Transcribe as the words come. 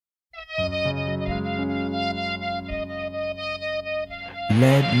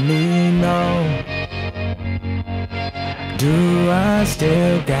Let me know, do I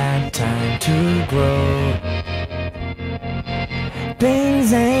still got time to grow?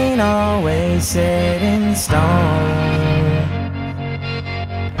 Things ain't always set in stone.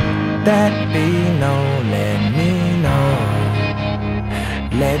 That be no, let me know.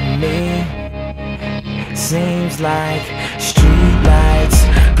 Let me. Seems like streetlights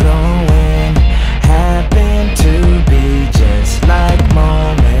glowing happen to be just like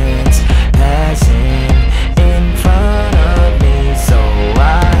moments passing in front of me. So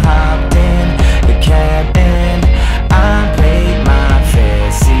I hopped in the cab and I paid my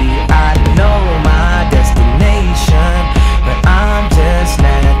fare. See, I know my destination, but I'm just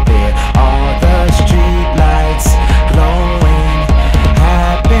not there. All the streetlights glowing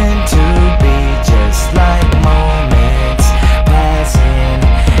happen to be just like moments passing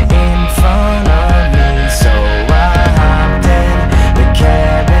in front of me. So I hopped in the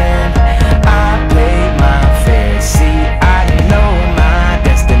cab and I paid my fare. See, I know my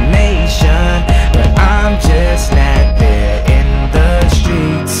destination, but I'm just not there in the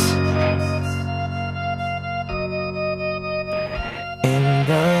streets. In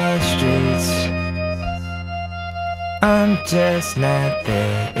the streets, I'm just not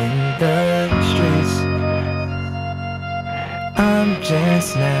there in the streets. I'm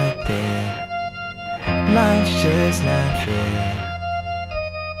just not there. Life's just not fair.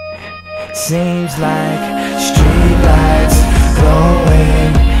 Seems like streetlights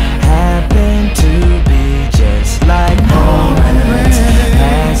glowing happen to be just like moments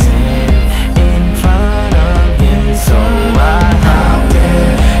passing in front of you. So I hopped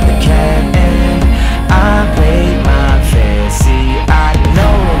in the cab and I paid my fare. See, I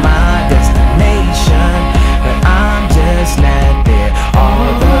know my destination, but I'm just not there. All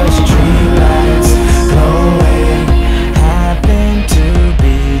the streetlights glowing happen to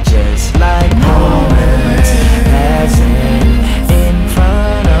be just like moments passing in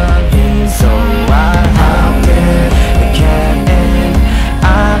front of you. So I hopped in the cab and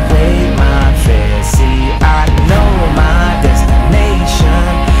I paid my fare. See, I know my destination,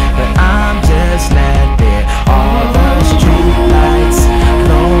 but I'm just not there. All the streetlights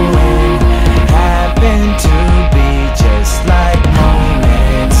glowing happen to be just like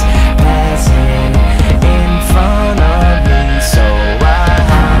moments passing in front of me. So I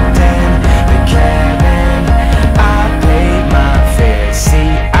hopped in the cab and I paid my fare.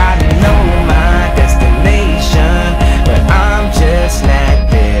 See, I know my destination, but I'm just not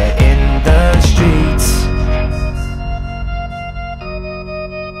there in the streets.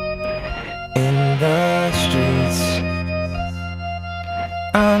 In the streets,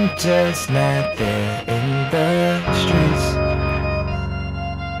 I'm just not there in the streets.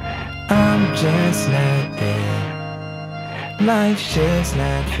 I'm just not there. Life's just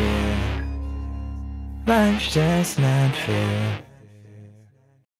not fair. Life's just not fair.